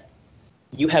in it,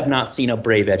 you have not seen a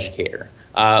brave educator.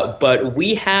 But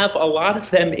we have a lot of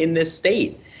them in this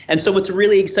state. And so what's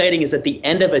really exciting is at the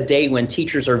end of a day when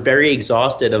teachers are very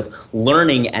exhausted of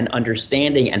learning and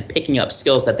understanding and picking up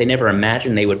skills that they never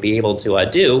imagined they would be able to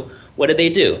do, what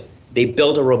do? They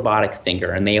build a robotic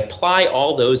finger and they apply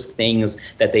all those things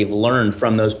that they've learned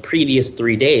from those previous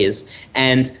 3 days,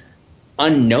 and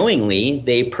unknowingly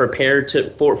they prepare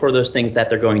for those things that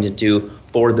they're going to do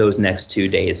for those next 2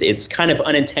 days. It's kind of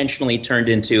unintentionally turned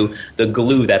into the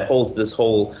glue that holds this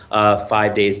whole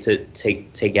 5 days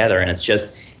together, and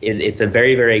it's a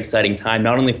very, very exciting time,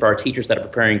 not only for our teachers that are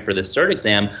preparing for the CERT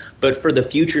exam, but for the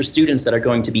future students that are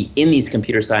going to be in these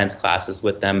computer science classes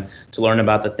with them to learn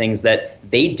about the things that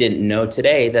they didn't know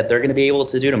today that they're going to be able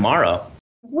to do tomorrow.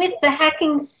 With the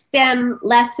Hacking STEM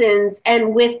lessons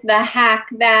and with the hack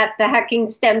that the Hacking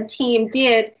STEM team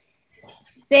did,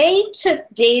 they took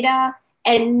data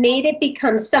and made it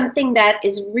become something that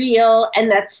is real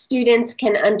and that students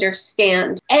can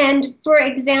understand. And for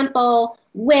example,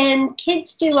 when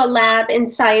kids do a lab in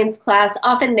science class,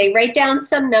 often they write down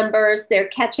some numbers, they're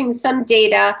catching some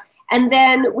data, and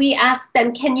then we ask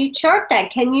them, can you chart that?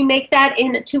 Can you make that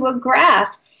into a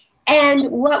graph?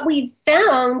 And what we've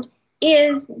found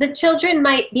is the children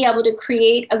might be able to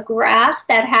create a graph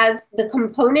that has the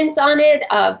components on it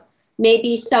of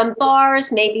maybe some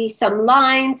bars, maybe some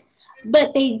lines,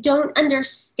 but they don't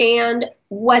understand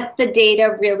what the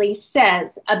data really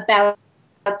says about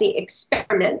the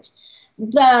experiment.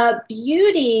 The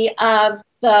beauty of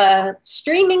the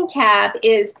streaming tab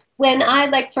is when I,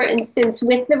 like for instance,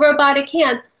 with the robotic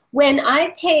hand, when I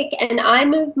take and I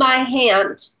move my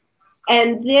hand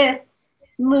and this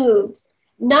moves,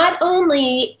 not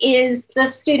only is the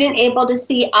student able to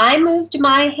see, I moved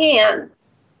my hand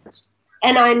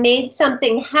and I made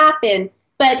something happen,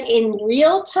 but in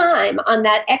real time on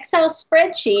that Excel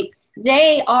spreadsheet,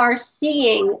 they are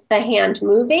seeing the hand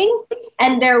moving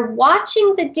and they're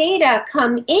watching the data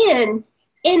come in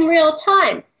real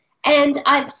time. And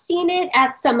I've seen it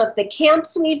at some of the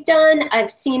camps we've done.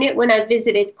 I've seen it when I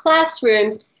visited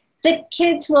classrooms. The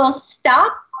kids will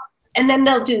stop and then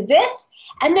they'll do this,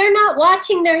 and they're not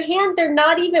watching their hand. They're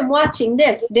not even watching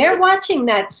this. They're watching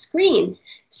that screen.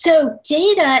 So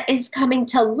data is coming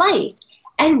to life.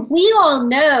 And we all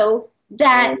know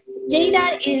that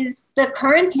data is the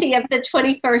currency of the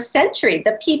 21st century.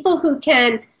 The people who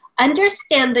can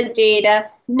understand the data,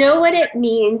 know what it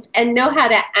means, and know how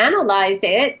to analyze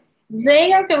it,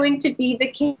 they are going to be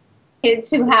the kids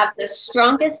who have the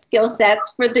strongest skill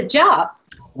sets for the jobs.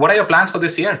 What are your plans for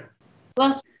this year?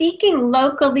 Well, speaking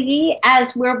locally,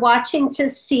 as we're watching to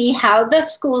see how the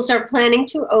schools are planning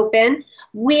to open,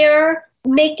 we're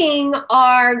making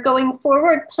our going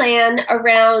forward plan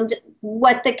around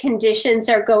what the conditions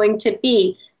are going to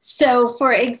be. So,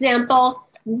 for example,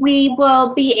 we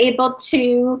will be able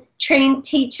to train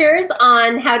teachers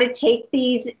on how to take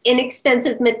these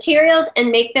inexpensive materials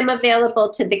and make them available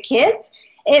to the kids.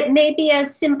 It may be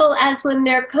as simple as when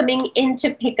they're coming in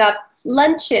to pick up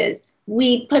lunches,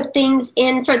 we put things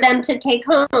in for them to take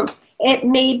home. It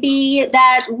may be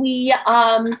that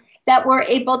we're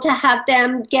able to have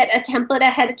them get a template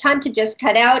ahead of time to just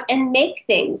cut out and make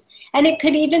things. And it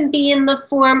could even be in the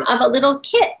form of a little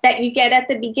kit that you get at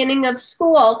the beginning of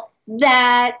school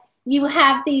that you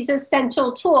have these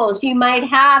essential tools. You might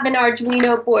have an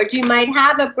Arduino board, you might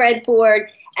have a breadboard,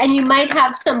 and you might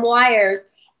have some wires.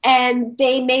 And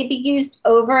they may be used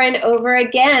over and over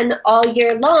again all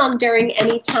year long during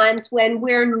any times when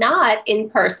we're not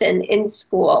in person in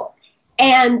school.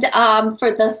 And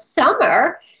for the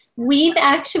summer, we've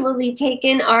actually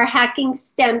taken our Hacking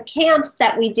STEM camps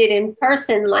that we did in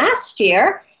person last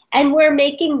year, and we're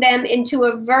making them into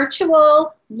a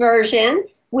virtual version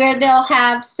where they'll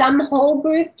have some whole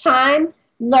group time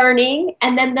learning,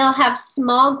 and then they'll have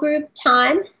small group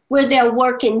time where they'll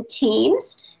work in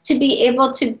teams to be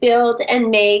able to build and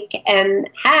make and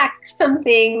hack some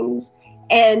things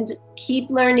and keep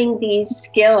learning these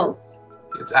skills.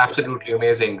 It's absolutely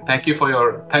amazing. Thank you for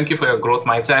your growth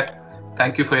mindset.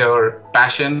 Thank you for your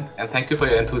passion, and thank you for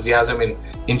your enthusiasm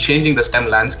in changing the STEM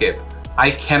landscape.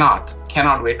 I cannot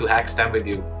wait to hack STEM with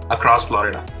you across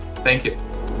Florida. Thank you.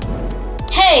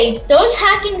 Hey, those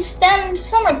Hacking STEM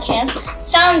summer camps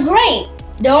sound great,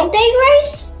 don't they,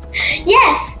 Grace?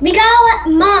 Yes, we gotta let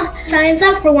Mom sign us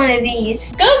up for one of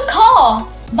these. Good call.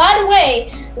 By the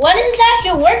way, what is that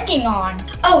you're working on?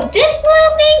 Oh, this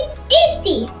little thing?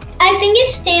 ISTE. I think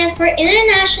it stands for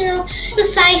International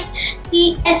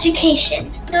Society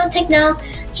Education. No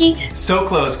technology. So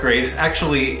close, Grace.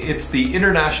 Actually, it's the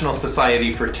International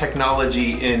Society for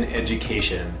Technology in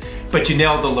Education. But you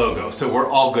nailed the logo, so we're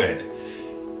all good.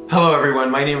 Hello everyone,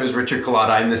 my name is Richard Collada.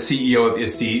 I'm the CEO of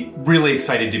ISTE. Really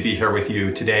excited to be here with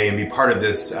you today and be part of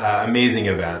this amazing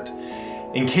event.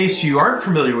 In case you aren't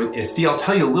familiar with ISTE, I'll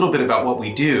tell you a little bit about what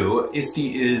we do. ISTE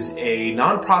is a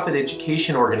nonprofit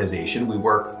education organization. We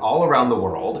work all around the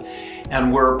world,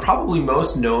 and we're probably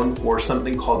most known for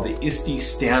something called the ISTE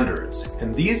Standards.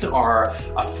 And these are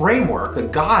a framework, a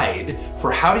guide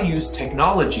for how to use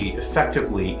technology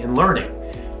effectively in learning.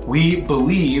 We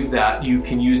believe that you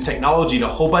can use technology in a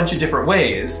whole bunch of different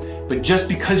ways, but just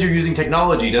because you're using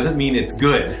technology doesn't mean it's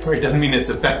good, or it doesn't mean it's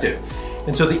effective.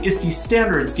 And so the ISTE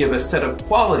standards give a set of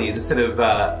qualities, a set of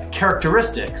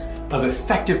characteristics of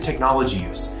effective technology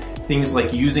use. Things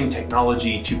like using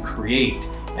technology to create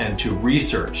and to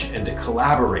research and to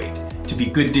collaborate, to be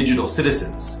good digital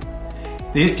citizens.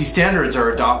 The ISTE standards are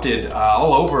adopted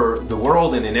all over the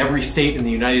world and in every state in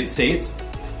the United States.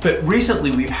 But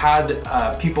recently we've had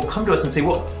people come to us and say,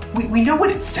 well, we know what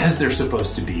it says they're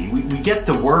supposed to be. We get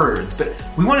the words, but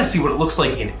we want to see what it looks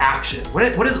like in action. What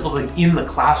does it look like in the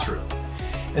classroom?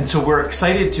 And so we're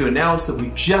excited to announce that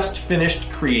we just finished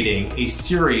creating a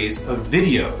series of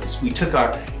videos. We took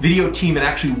our video team and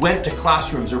actually went to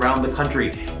classrooms around the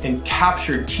country and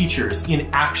captured teachers in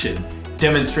action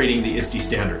demonstrating the ISTE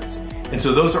standards. And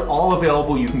so those are all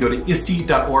available. You can go to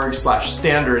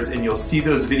iste.org/standards and you'll see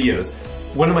those videos.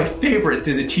 One of my favorites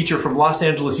is a teacher from Los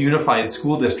Angeles Unified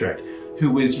School District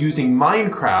who was using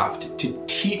Minecraft to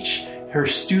teach her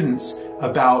students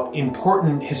about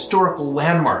important historical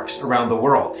landmarks around the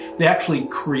world. They actually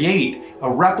create a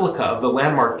replica of the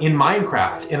landmark in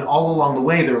Minecraft, and all along the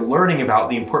way they're learning about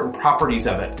the important properties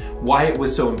of it, why it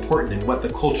was so important, and what the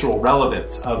cultural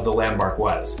relevance of the landmark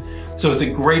was. So it's a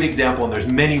great example, and there's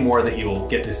many more that you'll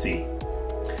get to see.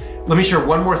 Let me share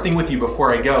one more thing with you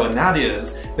before I go, and that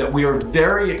is that we are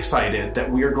very excited that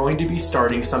we are going to be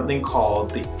starting something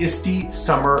called the ISTE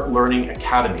Summer Learning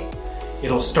Academy.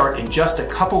 It'll start in just a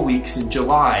couple weeks in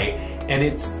July, and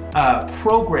it's a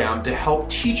program to help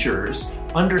teachers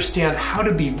understand how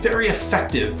to be very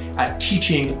effective at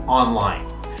teaching online.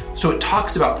 So it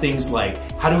talks about things like,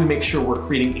 how do we make sure we're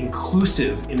creating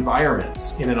inclusive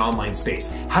environments in an online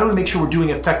space? How do we make sure we're doing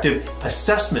effective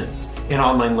assessments in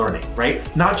online learning,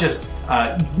 right? Not just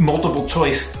multiple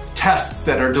choice tests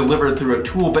that are delivered through a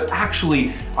tool, but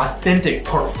actually authentic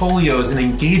portfolios and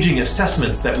engaging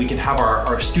assessments that we can have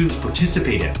our students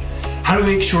participate in. How do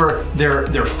we make sure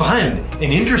they're fun and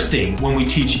interesting when we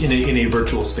teach in a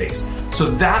virtual space? So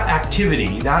that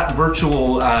activity, that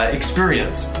virtual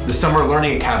experience, the Summer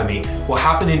Learning Academy, will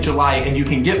happen in July, and you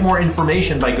can get more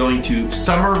information by going to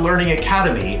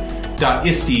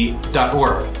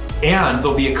summerlearningacademy.iste.org. And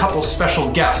there'll be a couple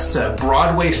special guests, a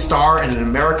Broadway star and an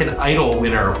American Idol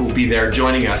winner who will be there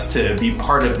joining us to be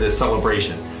part of this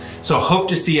celebration. So hope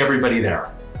to see everybody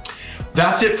there.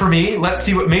 That's it for me. Let's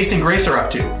see what Mace and Grace are up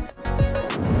to.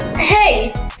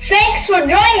 Hey, thanks for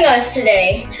joining us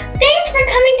today. Thanks for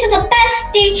coming to the best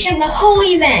stage of the whole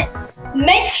event.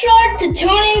 Make sure to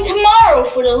tune in tomorrow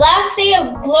for the last day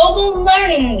of Global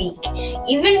Learning Week.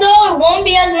 Even though it won't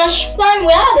be as much fun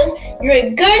without us, you're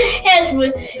in good hands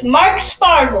with Mark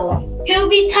Spargo. He'll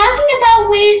be talking about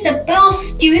ways to build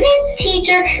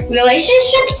student-teacher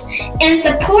relationships and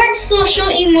support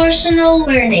social-emotional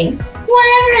learning.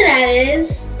 Whatever that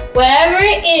is. Whatever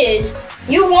it is,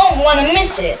 you won't want to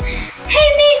miss it. Hey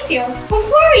Maceo,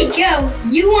 before we go,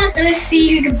 you want to see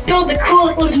who can build the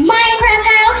coolest Minecraft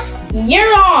house?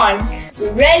 You're on.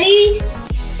 Ready,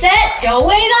 set,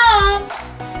 go it up.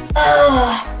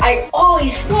 I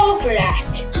always fall for that.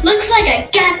 Looks like I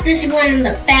got this one in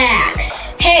the bag.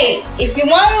 Hey, if you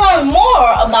want to learn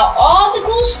more about all the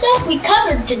cool stuff we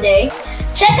covered today,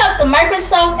 check out the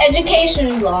Microsoft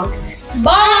Education blog.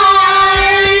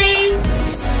 Bye!